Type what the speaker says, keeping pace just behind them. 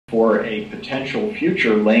for a potential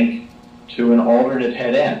future link to an alternate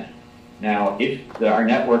head end. Now, if our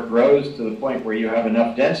network grows to the point where you have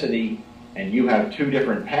enough density and you have two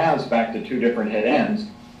different paths back to two different head ends,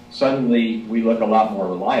 suddenly we look a lot more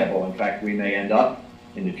reliable. In fact, we may end up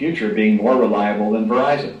in the future being more reliable than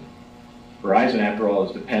Verizon. Verizon, after all,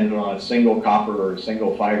 is dependent on a single copper or a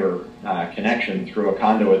single fiber connection through a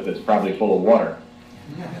conduit that's probably full of water.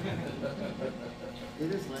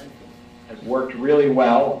 It is landfill. Has worked really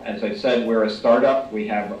well. As I said, we're a startup. We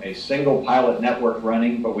have a single pilot network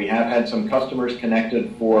running, but we have had some customers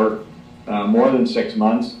connected for more than 6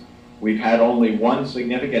 months. We've had only one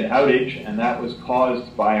significant outage, and that was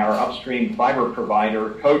caused by our upstream fiber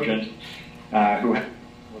provider, Cogent, who had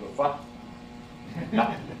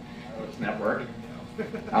not network.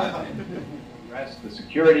 Address the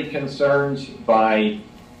security concerns by,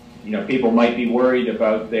 people might be worried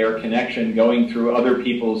about their connection going through other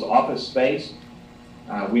people's office space.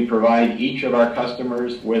 We provide each of our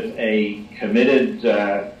customers with a committed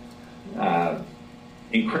encrypted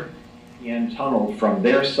VPN tunnel from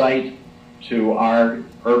their site to our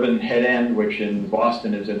urban head end, which in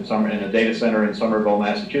Boston is in a data center in Somerville,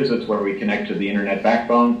 Massachusetts, where we connect to the internet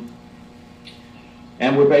backbone.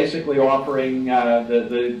 And we're basically offering,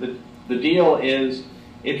 the deal is,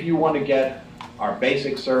 if you want to get our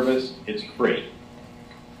basic service, it's free.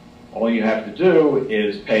 All you have to do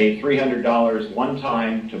is pay $300 one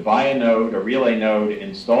time to buy a node, a relay node,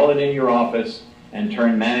 install it in your office, and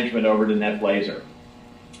turn management over to NetBlazer.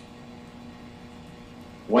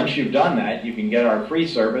 Once you've done that, you can get our free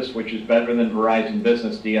service, which is better than Verizon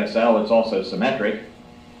Business DSL. It's also symmetric.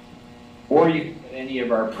 Or you can get any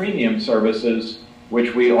of our premium services,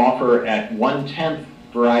 which we offer at 1/10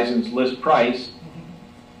 Verizon's list price,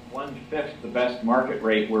 1/5 the best market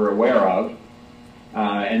rate we're aware of.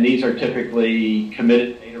 And these are typically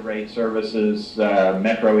committed data rate services, 10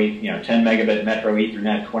 megabit Metro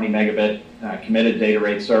Ethernet, 20 megabit committed data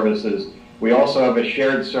rate services. We also have a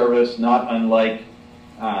shared service, not unlike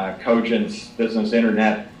Cogent's business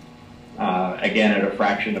internet, again at a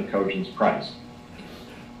fraction of Cogent's price.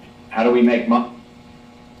 How do we make money?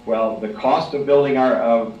 Well, the cost of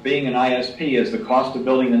being an ISP is the cost of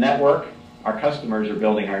building the network. Our customers are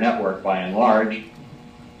building our network by and large.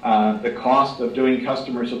 The cost of doing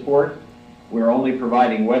customer support, we're only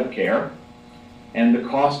providing web care. And the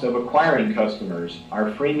cost of acquiring customers,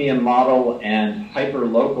 our freemium model and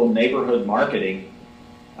hyper-local neighborhood marketing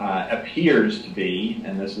appears to be,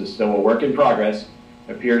 and this is still a work in progress,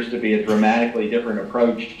 appears to be a dramatically different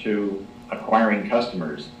approach to acquiring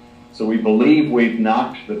customers. So we believe we've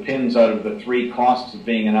knocked the pins out of the three costs of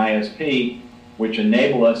being an ISP, which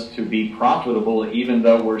enable us to be profitable even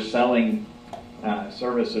though we're selling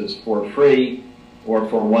services for free or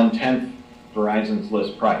for 1/10 Verizon's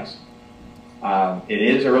list price. It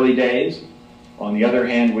is early days. On the other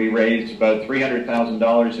hand, we raised about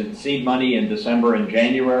 $300,000 in seed money in December and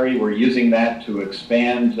January. We're using that to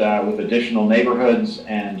expand with additional neighborhoods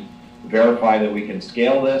and verify that we can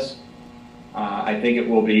scale this. I think it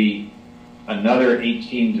will be another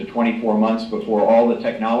 18 to 24 months before all the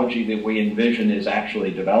technology that we envision is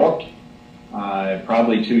actually developed.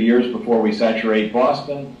 Probably 2 years before we saturate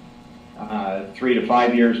Boston, 3 to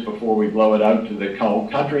 5 years before we blow it out to the whole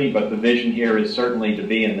country, but the vision here is certainly to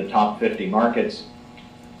be in the top 50 markets.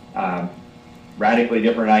 Radically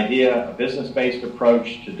different idea, a business-based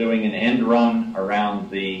approach to doing an end run around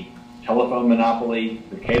the telephone monopoly,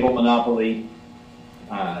 the cable monopoly,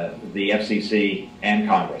 the FCC, and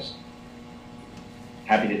Congress.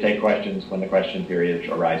 Happy to take questions when the question period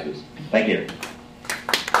arises. Thank you.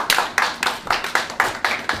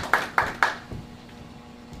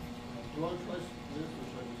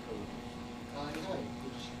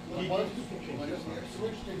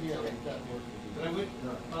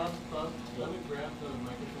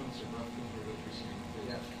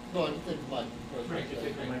 No, I just take the mic. Right, you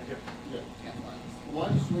take the mic, yeah. Why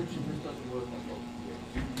switch if this doesn't work on both?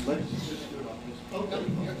 Let's just do it on this. Okay.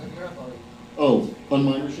 Oh, on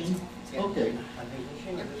my machine? Okay.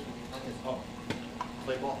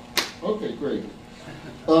 Play ball. Okay, great.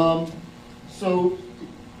 So,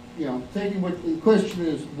 taking what the question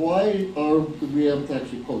is, why are we have to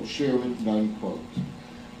actually quote share it and unquote?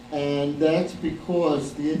 And that's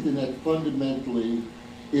because the internet fundamentally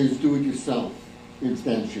is do-it-yourself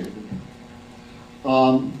instantiated.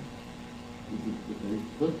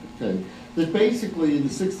 Okay. That basically in the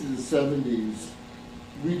 60s and 70s,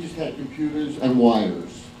 we just had computers and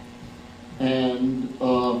wires. And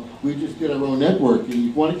we just did our own networking.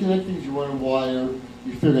 You want to connect things, you want a wire,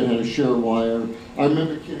 you figure out how to share a wire. I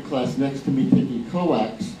remember a kid in class next to me taking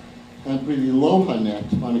coax and putting the Aloha net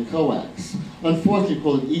on a coax. unfortunately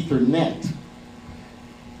called it Ethernet.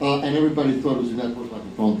 And everybody thought it was a network like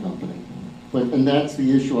a phone company. And that's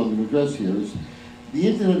the issue I'm going to address here is the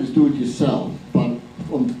internet is do-it-yourself, but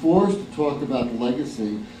I'm forced to talk about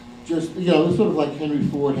legacy. Just, you know, it's sort of like Henry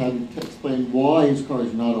Ford having to explain why his car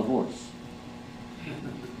is not a horse.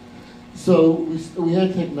 So we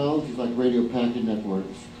had technologies like radio packet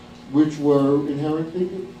networks, which were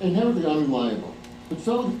inherently unreliable. But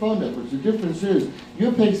so were the phone networks. The difference is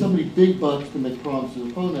you're paying somebody big bucks to make promises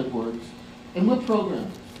to phone networks, and we're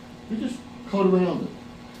programmers. We just code around it.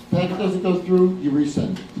 Packet doesn't go through, you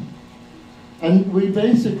resend it. And we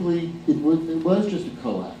basically, it was just a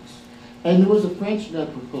coax. And there was a French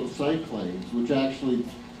network called Cyclades, which actually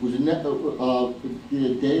was a did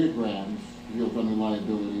datagrams to deal with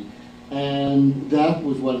unreliability, and that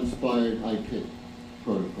was what inspired IP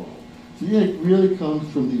protocol. So yeah, it really comes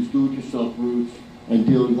from these do-it-yourself roots and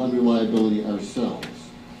dealing with unreliability ourselves.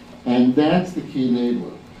 And that's the key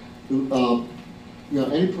enabler. You know,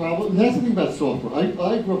 any problem? And that's the thing about software. I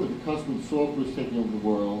grew up at the cusp when software was taking over the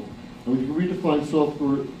world. And when you redefine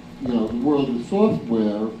software, you know, the world of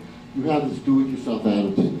software, you have this do-it-yourself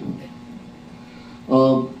attitude.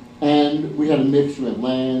 And we had a mixture of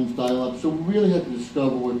LANs, dial-up, so we really had to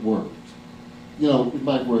discover what worked. You know, it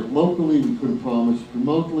might work locally, we couldn't promise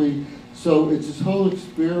remotely. So it's this whole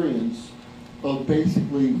experience of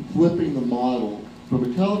basically flipping the model from a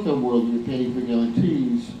telecom world where you're paying for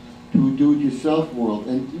guarantees to a do-it-yourself world.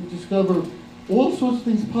 And you discover all sorts of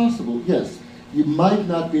things possible. Yes, you might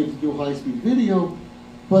not be able to do high-speed video,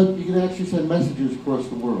 but you can actually send messages across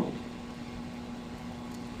the world.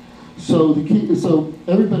 So the key, so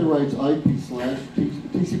everybody writes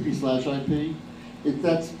TCP/IP.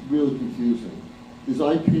 That's really confusing. There's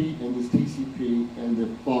IP and there's TCP, and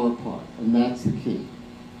they're far apart, and that's the key.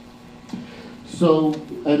 So,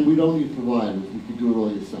 and we don't need providers. You can do it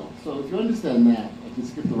all yourself. So if you understand that, I can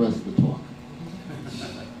skip the rest of the talk.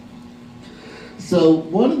 So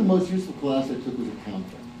one of the most useful classes I took was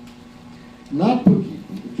accounting. Not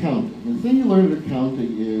bookkeeping, accounting. And the thing you learn in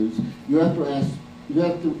accounting is you have to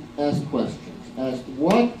ask questions. Ask,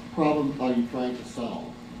 what problem are you trying to solve?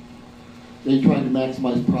 Are you trying to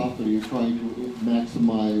maximize profit? Are you trying to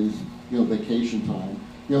maximize, you know, vacation time?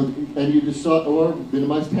 You know, and you decide, or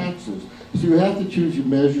minimize taxes. So you have to choose your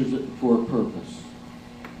measures for a purpose.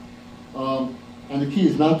 And the key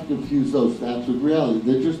is not to confuse those with absolute reality.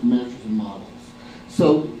 They're just measures and models.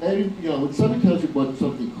 So, you know, when somebody tells you what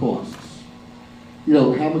something costs, you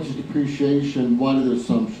know, how much is depreciation, what are the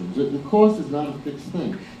assumptions? The cost is not a fixed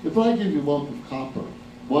thing. If I give you a lump of copper,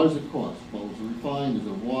 what does it cost? Well, is it refined? Is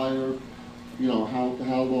it wire? You know,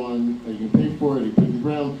 how long are you going to pay for it? Are you putting it in the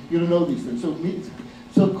ground? You don't know these things.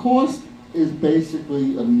 So cost is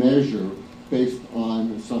basically a measure based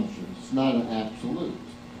on assumptions. It's not an absolute.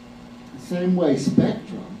 The same way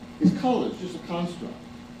spectrum is color. It's just a construct.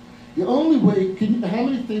 The only way, how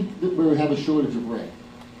many think that we have a shortage of red?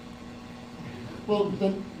 Well,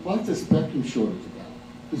 then what's a spectrum shortage about?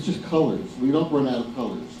 It's just colors. We don't run out of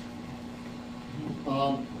colors.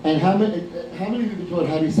 And how many of you have been taught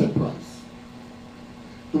how do you set price?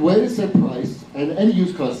 The way to set price, and any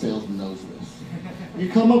used car salesman knows this, you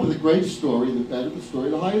come up with a great story, and the better the story,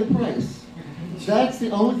 the higher the price. That's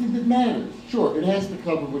the only thing that matters. Sure, it has to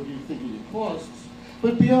cover what you think it costs,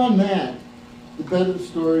 but beyond that, the better the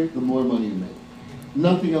story, the more money you make.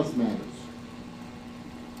 Nothing else matters.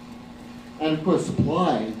 And of course,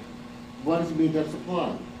 supply, what does it mean to have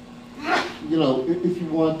supply? You know, if you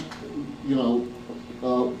want, you know,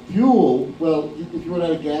 fuel, well, if you run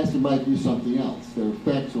out of gas, you might do something else. There are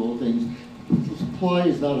effects, all things. The supply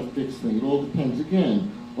is not a fixed thing. It all depends,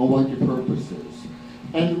 again, on what your purpose is.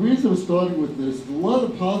 And the reason I'm starting with this is a lot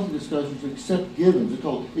of policy discussions accept givens. They're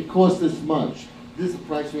told, it costs this much. This is the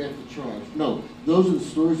price we have to charge. No, those are the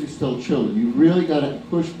stories you tell children. You really got to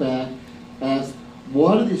push back, ask,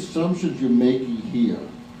 what are the assumptions you're making here?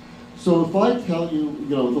 So if I tell you,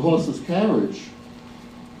 you know, the horseless carriage,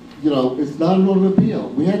 you know, it's not an automobile.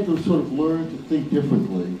 We had to sort of learn to think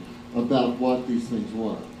differently about what these things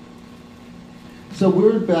were. So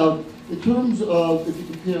we're about, in terms of, if you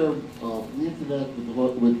compare the internet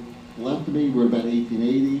with telephony, we're about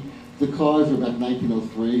 1880. The cars are about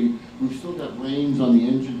 1903. We've still got reins on the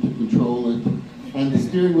engine to control it. And the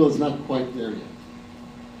steering wheel is not quite there yet.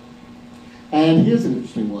 And here's an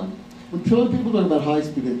interesting one. When people talk about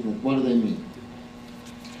high-speed internet, what do they mean?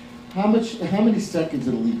 How many seconds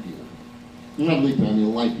in a leap year? Not a leap year, I mean a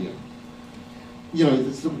light year. You know, it's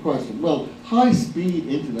a simple question. Well, high-speed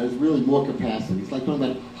internet is really more capacity. It's like talking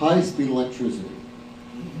about high-speed electricity.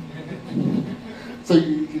 So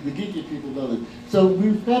the geeky people know this. So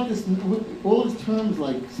we've got this, all these terms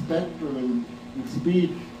like spectrum and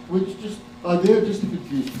speed, which just are there just to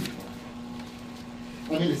confuse people.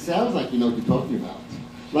 I mean, it sounds like you know what you're talking about.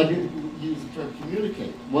 Like you use the term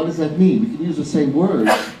communicate. What does that mean? We can use the same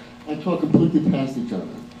words and talk completely past each other.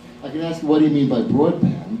 I can ask, what do you mean by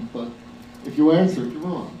broadband? But if you answer it, you're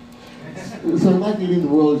wrong. So like eating the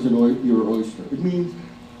world is your oyster. It means,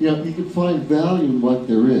 you know, you can find value in what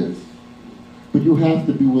there is, but you have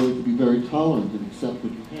to be willing to be very tolerant and accept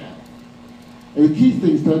what you have. And the key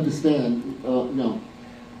thing is to understand, you know,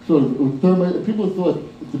 sort of, people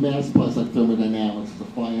thought demand supply is like thermodynamics, it's a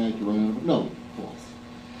finite, no, false.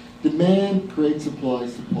 Demand creates supply,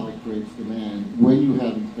 supply creates demand when you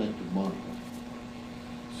have an effective market.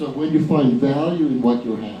 So when you find value in what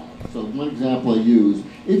you have, so one example I use,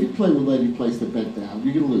 if you play roulette, you place the bet down,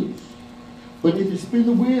 you're going to lose. But if you spin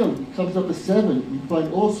the wheel, it comes up a 7, you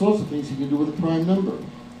find all sorts of things you can do with a prime number.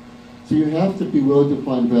 So you have to be willing to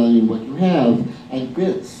find value in what you have, and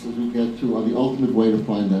bits, as we get to, are the ultimate way to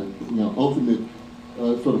find that, you know, ultimate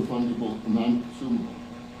sort of fungible, non-consumable.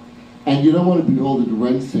 And you don't want to be all the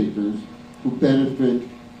rent seekers who benefit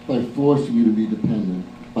by forcing you to be dependent,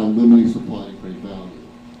 by limiting supply to create value.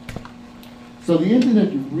 So the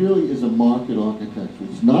internet really is a market architecture.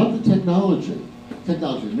 It's not the technology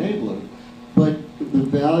enabler, but the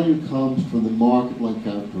value comes from the market-like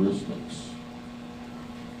characteristics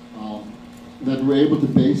that we're able to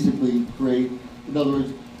basically create. In other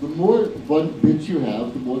words, the more bits you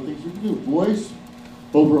have, the more things you can do. Voice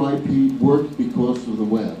over IP worked because of the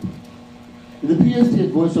web. In the PST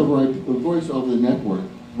had voice over the network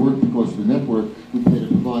worked because of the network. We paid a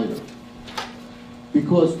provider.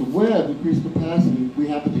 Because the web increased capacity, we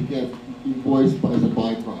happen to get voice as a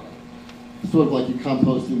byproduct. It's sort of like you're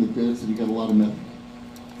composting the bits and you get a lot of method.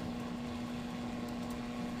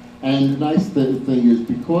 And the nice thing is,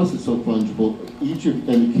 because it's so fungible,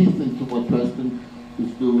 and the key thing to what Preston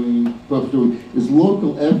is doing, is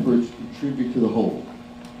local efforts contribute to the whole.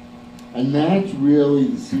 And that's really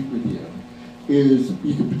the secret here, is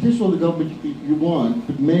you can petition all the government you want,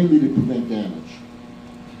 but mainly to prevent damage.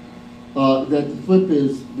 That the flip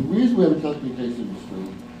is, the reason we have a telecommunications industry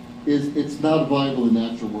is it's not viable in the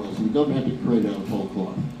natural world, so we don't have to create it out of whole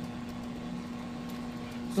cloth.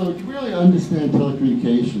 So to really understand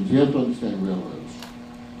telecommunications, you have to understand railroads.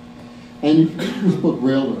 And if you read this book,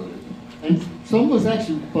 Railroaded, and some of us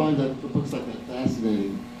actually find that the books like that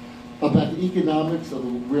fascinating, about the economics of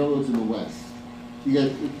the railroads in the West. You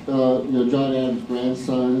get John Adams'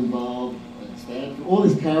 grandson involved, and Stanford, all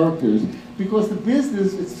these characters, because the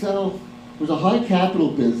business itself was a high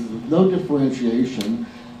capital business with no differentiation,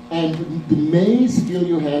 and the main skill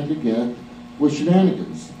you had to get was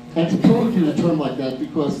shenanigans. And to probably use a term like that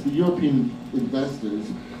because the European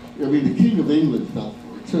investors, I mean, the King of England fell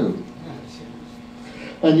for it too.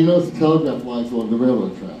 And you notice the telegraph lines along the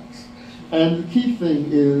railroad tracks. And the key thing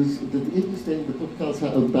is that the book tells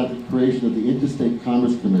about the creation of the Interstate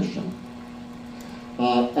Commerce Commission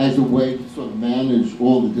as a way to sort of manage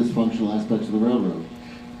all the dysfunctional aspects of the railroad.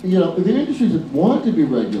 You know, the industries that want to be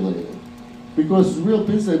regulated, because it's a real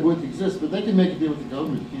business that wouldn't exist, but they can make a deal with the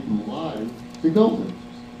government to keep them alive, they don't.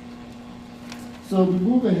 So we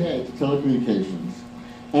move ahead to telecommunications.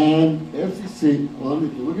 And FCC, well,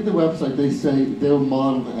 if you look at the website, they say they were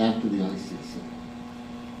modeled after the ICC.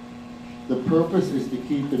 The purpose is to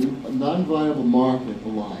keep a non-viable market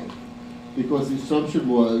alive, because the assumption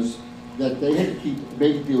was that they had to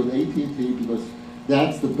make a deal with AT&T because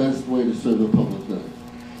that's the best way to serve the public good.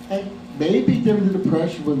 And maybe during the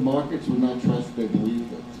Depression, when markets were not trusted, they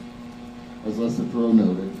believed it, as Lester Thoreau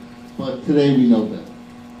noted. But today we know better.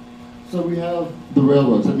 So we have the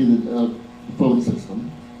railroads, the phone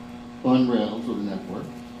system, on rails or the network,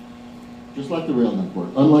 just like the rail network,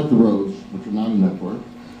 unlike the roads, which are not a network,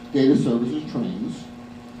 data services, trains,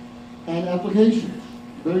 and applications.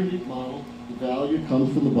 Very neat model. The value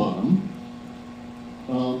comes from the bottom,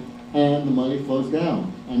 and the money flows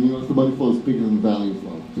down. And you notice the money flows bigger than the value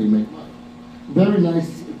flow, so you make money. Very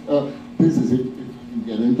nice business if you can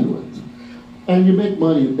get into it. And you make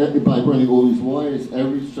money by running all these wires.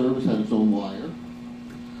 Every service had its own wire.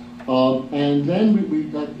 And then we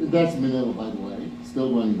got, that's Manila, by the way,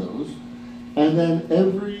 still running those. And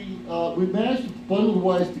then we managed to bundle the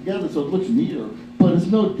wires together so it looks neater, but it's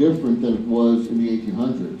no different than it was in the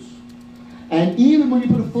 1800s. And even when you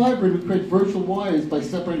put a fiber in, we create virtual wires by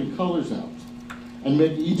separating colors out and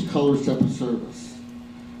make each color a separate service.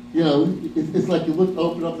 You know, it's like you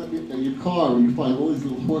open up your car and you find all these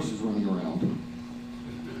little horses running around.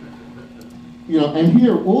 You know, and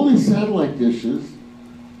here, all these satellite dishes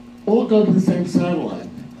all go to the same satellite.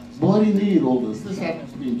 Why do you need all this? This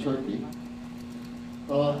happens to be in Turkey.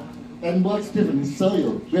 And what's different in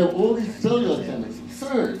cellular? We have all these cellular antennas,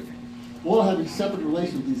 absurd, all having separate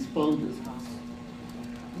relations with these phone businesses.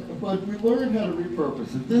 But we learned how to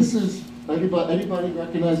repurpose it. This is, anybody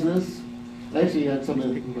recognize this? Actually, I had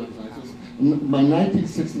somebody that recognize this. My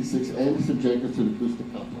 1966 Anderson Jacobson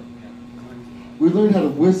acoustic coupler. We learned how to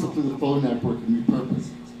whistle through the phone network and repurpose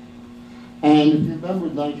it. And if you remember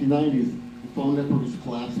in the 1990s, the phone network was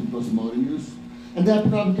collapsing because of modem use. And that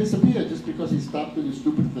problem disappeared just because he stopped doing the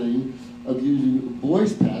stupid thing of using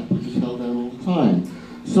voice path, which is held down all the time.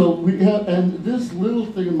 So we have, and this little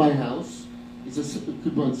thing in my house, it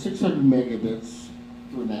could run 600 megabits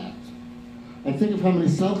through an act. And think of how many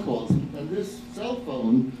cell calls. And this cell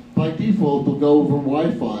phone, by default, will go over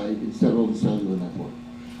Wi-Fi instead of over the cellular network.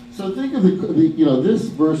 So think of this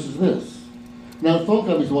versus this. Now, phone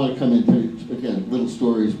companies want to come in, tell you, again, little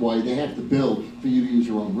stories why they have to build for you to use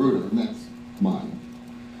your own router, and that's mine.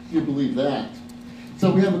 If you believe that.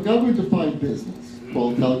 So we have a government-defined business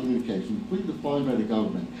called telecommunications, completely defined by the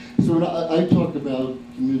government. So when I talk about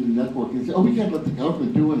community networking, and say, oh, we can't let the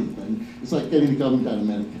government do anything. It's like getting the government out of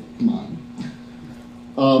Medicaid. Come on.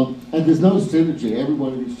 And there's no synergy. Every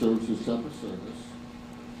one of these services is a separate service.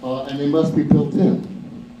 And they must be built in.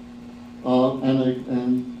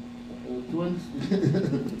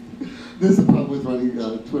 This is probably with running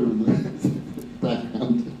Twitter in the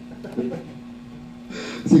background.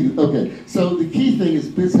 Okay, so the key thing is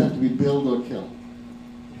bits have to be build or kill.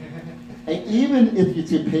 And even if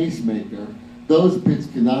it's a pacemaker, those bits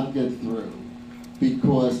cannot get through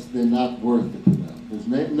because they're not worth it to them. There's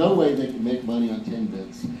no way they can make money on 10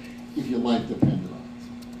 bits if your life depended on it.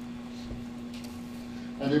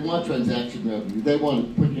 And they want transaction revenue. They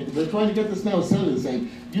want to they're trying to get this now cellular,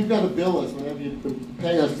 saying, you've got to bill us whenever you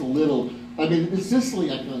pay us a little. I mean, in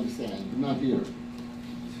Sicily I can understand, but not here.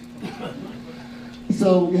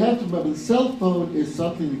 So you have to remember, the cell phone is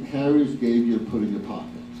something the carriers gave you to put in your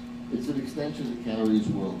pocket. It's an extension of the carrier's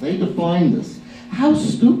world. They define this. How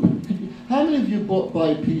stupid could you, how many of you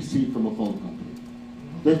buy a PC from a phone company?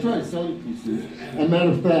 They try to sell you PCs. And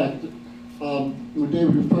matter of fact, what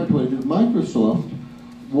David referred to, what I did with Microsoft,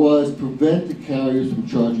 was prevent the carriers from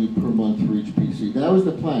charging you per month for each PC. That was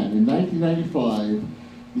the plan. In 1995,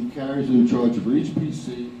 the carriers are in charge of each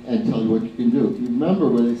PC and tell you what you can do. If you remember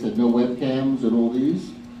when they said no webcams and all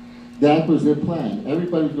these, that was their plan.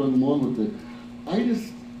 Everybody was going along with it. I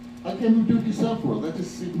can't even do it yourself world. That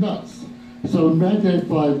just seemed nuts. So in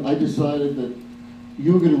 1995, I decided that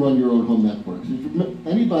you were going to run your own home networks. If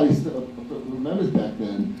anybody remembers back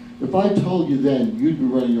then, if I told you then you'd be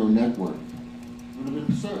running your own network, it would have been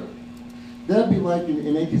absurd. That'd be like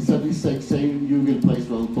in 1876 saying you were going to place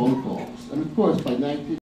your own phone calls. And of course, by